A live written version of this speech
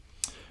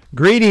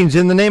Greetings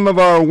in the name of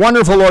our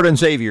wonderful Lord and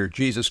Savior,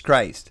 Jesus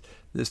Christ.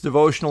 This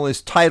devotional is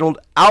titled,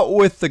 Out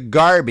with the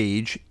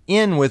Garbage,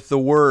 In with the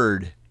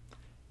Word.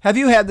 Have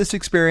you had this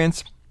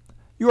experience?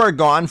 You are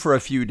gone for a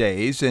few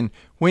days, and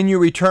when you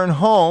return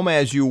home,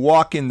 as you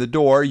walk in the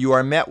door, you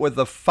are met with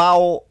a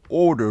foul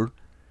odor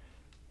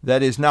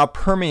that is now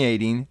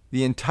permeating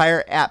the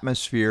entire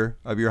atmosphere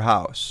of your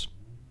house.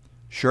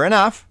 Sure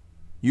enough,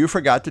 you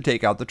forgot to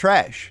take out the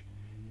trash,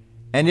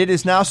 and it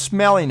is now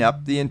smelling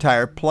up the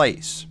entire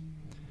place.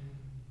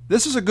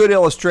 This is a good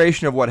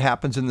illustration of what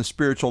happens in the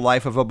spiritual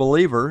life of a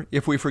believer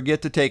if we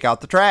forget to take out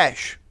the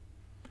trash.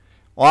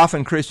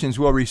 Often Christians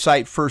will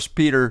recite 1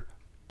 Peter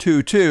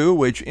 2:2,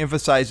 which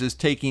emphasizes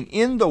taking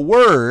in the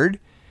Word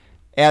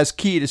as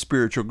key to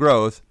spiritual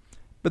growth,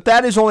 but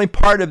that is only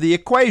part of the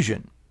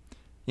equation.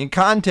 In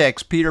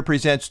context, Peter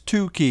presents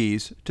two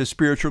keys to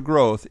spiritual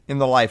growth in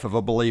the life of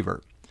a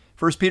believer.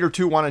 1 Peter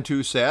 2:1 and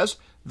 2 says,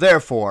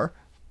 Therefore,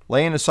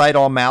 laying aside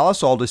all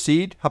malice, all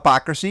deceit,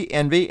 hypocrisy,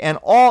 envy, and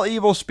all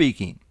evil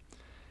speaking,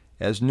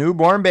 as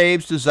newborn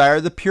babes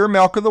desire the pure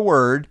milk of the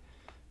Word,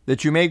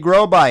 that you may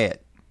grow by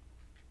it.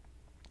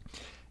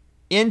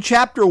 In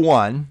chapter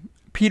 1,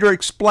 Peter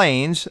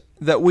explains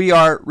that we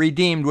are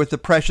redeemed with the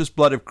precious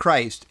blood of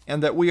Christ,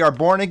 and that we are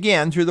born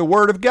again through the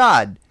Word of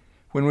God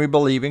when we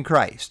believe in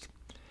Christ.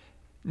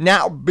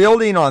 Now,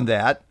 building on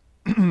that,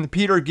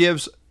 Peter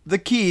gives the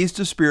keys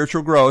to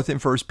spiritual growth in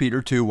 1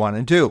 Peter 2:1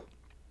 and 2.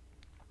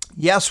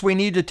 Yes, we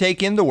need to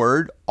take in the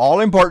Word, all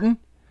important,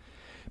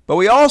 but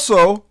we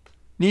also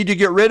need to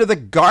get rid of the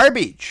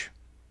garbage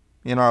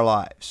in our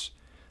lives.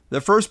 The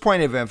first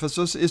point of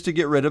emphasis is to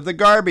get rid of the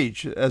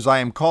garbage, as I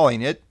am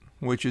calling it,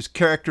 which is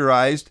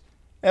characterized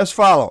as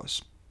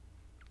follows.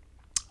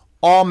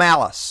 All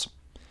malice.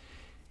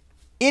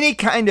 Any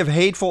kind of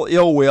hateful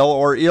ill will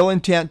or ill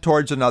intent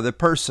towards another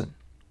person.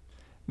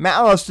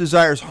 Malice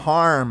desires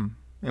harm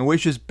and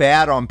wishes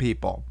bad on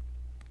people.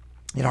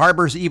 It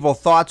harbors evil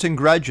thoughts and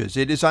grudges.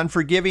 It is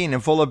unforgiving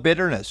and full of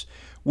bitterness.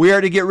 We are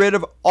to get rid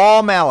of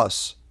all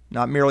malice,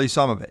 not merely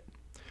some of it.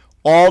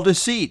 All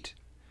deceit.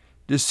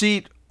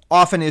 Deceit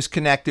often is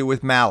connected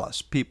with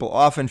malice. People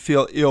often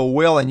feel ill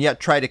will and yet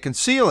try to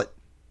conceal it.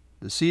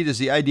 Deceit is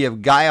the idea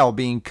of guile,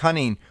 being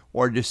cunning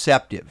or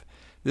deceptive.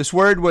 This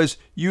word was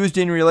used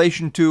in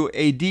relation to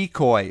a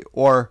decoy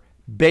or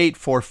bait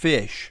for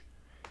fish.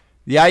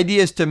 The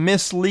idea is to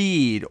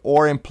mislead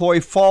or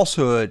employ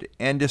falsehood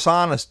and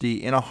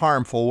dishonesty in a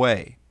harmful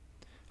way.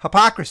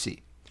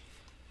 Hypocrisy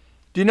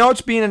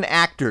denotes being an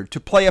actor, to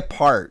play a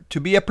part, to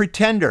be a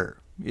pretender.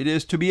 It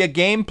is to be a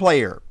game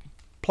player,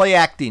 play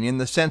acting in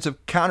the sense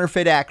of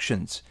counterfeit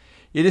actions.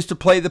 It is to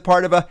play the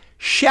part of a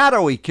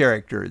shadowy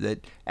character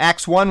that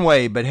acts one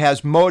way but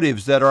has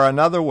motives that are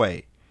another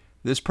way.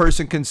 This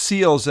person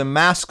conceals and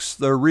masks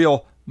their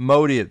real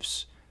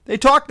motives. They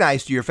talk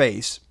nice to your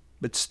face,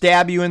 but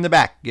stab you in the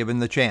back given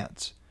the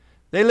chance.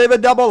 They live a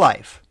double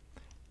life.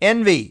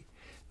 Envy.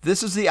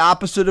 This is the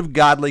opposite of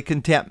godly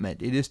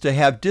contentment. It is to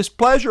have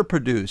displeasure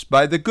produced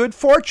by the good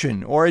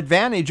fortune or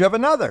advantage of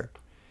another.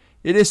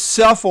 It is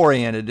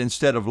self-oriented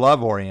instead of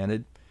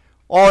love-oriented.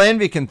 All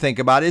envy can think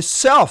about is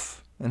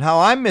self and how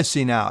I'm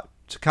missing out.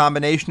 It's a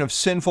combination of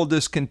sinful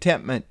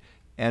discontentment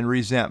and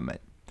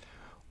resentment.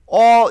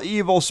 All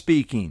evil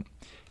speaking.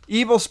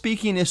 Evil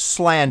speaking is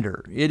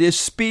slander. It is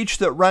speech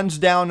that runs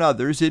down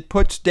others. It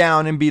puts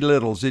down and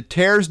belittles. It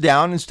tears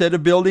down instead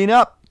of building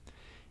up.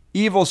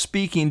 Evil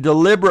speaking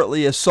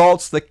deliberately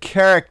assaults the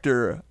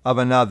character of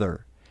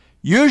another.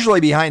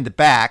 Usually behind the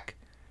back,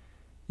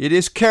 it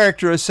is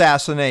character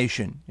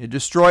assassination. It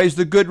destroys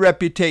the good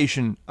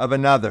reputation of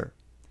another.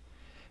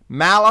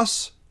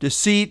 Malice,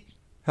 deceit,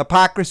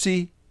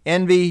 hypocrisy,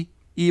 envy,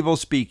 evil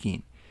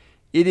speaking.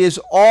 It is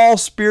all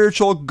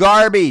spiritual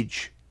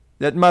garbage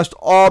that must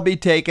all be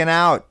taken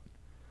out.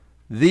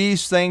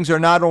 These things are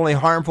not only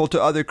harmful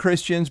to other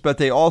Christians, but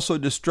they also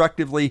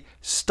destructively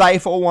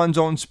stifle one's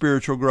own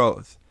spiritual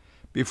growth.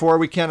 Before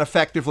we can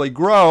effectively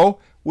grow,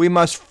 we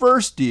must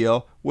first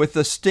deal with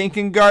the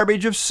stinking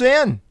garbage of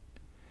sin.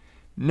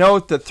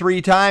 Note that 3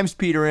 times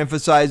Peter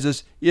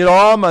emphasizes it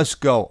all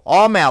must go.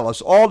 All malice,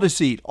 all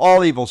deceit,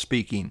 all evil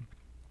speaking.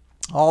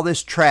 All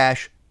this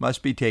trash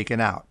must be taken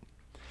out.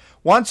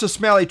 Once the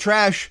smelly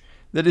trash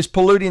that is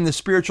polluting the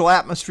spiritual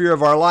atmosphere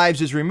of our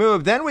lives is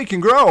removed, then we can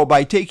grow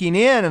by taking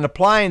in and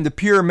applying the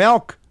pure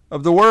milk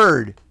of the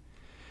Word.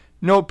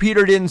 Note,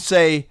 Peter didn't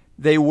say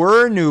they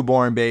were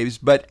newborn babes,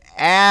 but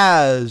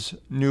as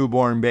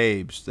newborn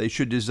babes, they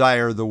should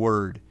desire the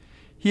Word.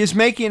 He is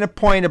making a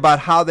point about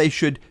how they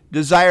should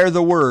desire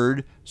the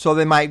Word so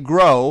they might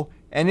grow,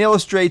 and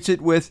illustrates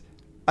it with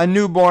a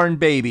newborn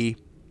baby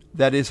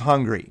that is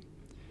hungry.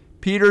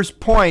 Peter's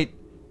point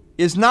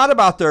is not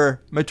about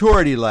their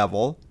maturity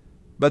level,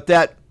 but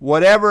that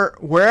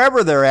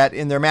wherever they're at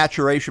in their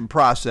maturation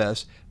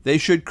process, they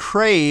should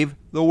crave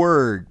the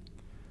Word.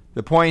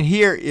 The point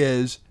here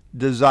is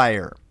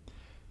desire.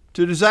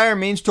 To desire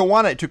means to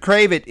want it, to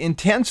crave it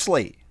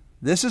intensely.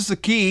 This is the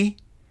key.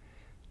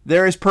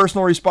 There is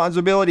personal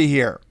responsibility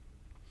here.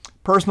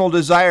 Personal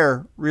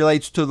desire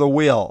relates to the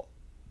will.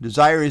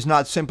 Desire is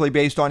not simply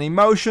based on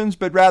emotions,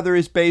 but rather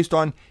is based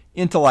on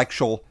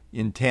intellectual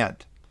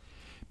intent.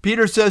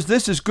 Peter says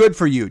this is good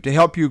for you to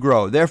help you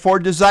grow. Therefore,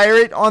 desire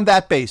it on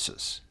that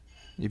basis.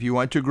 If you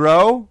want to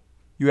grow,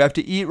 you have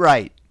to eat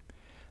right.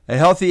 A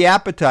healthy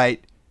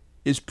appetite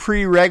is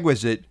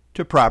prerequisite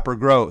to proper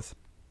growth.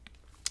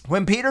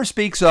 When Peter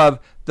speaks of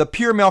the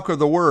pure milk of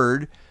the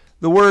word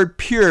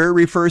pure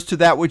refers to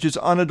that which is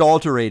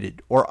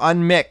unadulterated or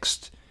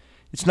unmixed.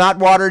 It's not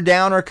watered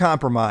down or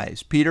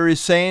compromised. Peter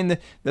is saying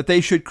that they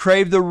should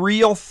crave the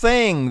real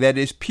thing that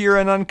is pure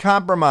and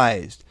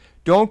uncompromised.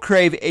 Don't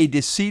crave a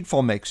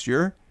deceitful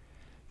mixture.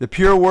 The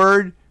pure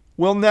word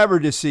will never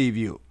deceive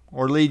you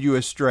or lead you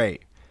astray.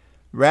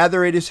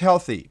 Rather, it is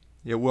healthy.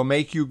 It will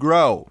make you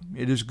grow.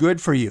 It is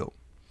good for you.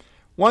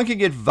 One can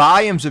get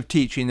volumes of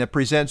teaching that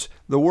presents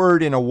the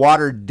word in a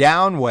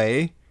watered-down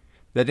way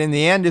that in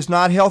the end is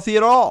not healthy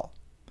at all.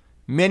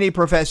 Many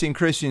professing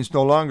Christians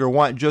no longer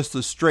want just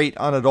the straight,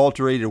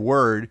 unadulterated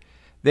word.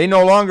 They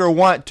no longer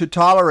want to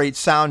tolerate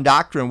sound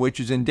doctrine which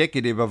is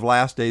indicative of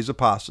last days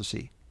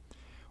apostasy.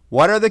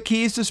 What are the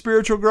keys to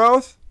spiritual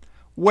growth?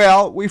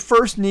 Well, we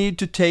first need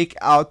to take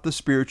out the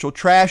spiritual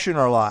trash in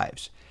our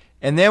lives,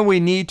 and then we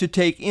need to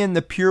take in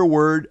the pure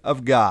word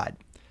of God.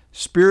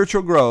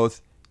 Spiritual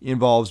growth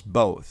involves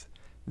both.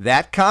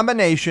 That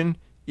combination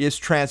is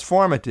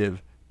transformative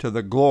to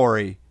the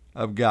glory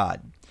of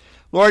God.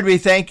 Lord, we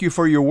thank you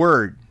for your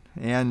word,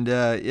 and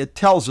it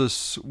tells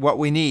us what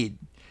we need.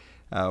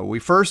 We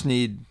first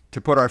need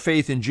to put our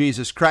faith in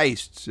Jesus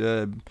Christ,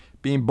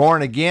 being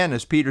born again,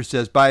 as Peter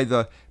says, by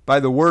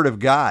the word of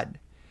God.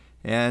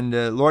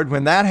 And Lord,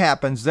 when that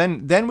happens,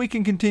 then we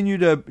can continue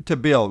to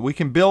build. We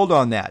can build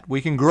on that.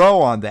 We can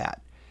grow on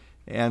that.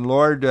 And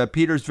Lord,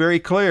 Peter's very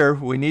clear.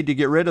 We need to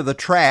get rid of the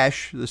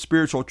trash, the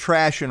spiritual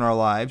trash in our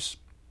lives,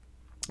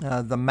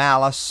 the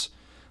malice,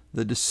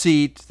 the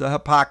deceit, the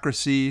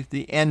hypocrisy,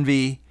 the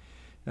envy,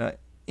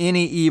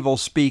 any evil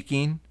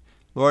speaking.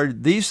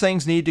 Lord, these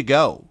things need to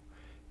go.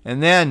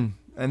 And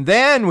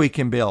then we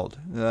can build.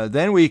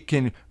 Then we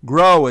can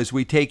grow as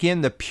we take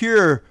in the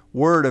pure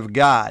word of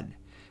God.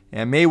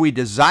 And may we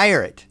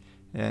desire it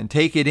and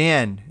take it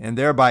in and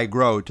thereby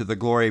grow to the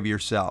glory of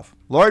yourself.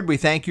 Lord, we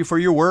thank you for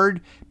your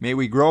word. May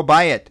we grow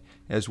by it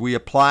as we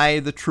apply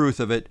the truth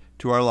of it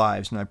to our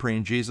lives. And I pray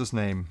in Jesus'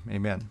 name,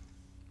 amen.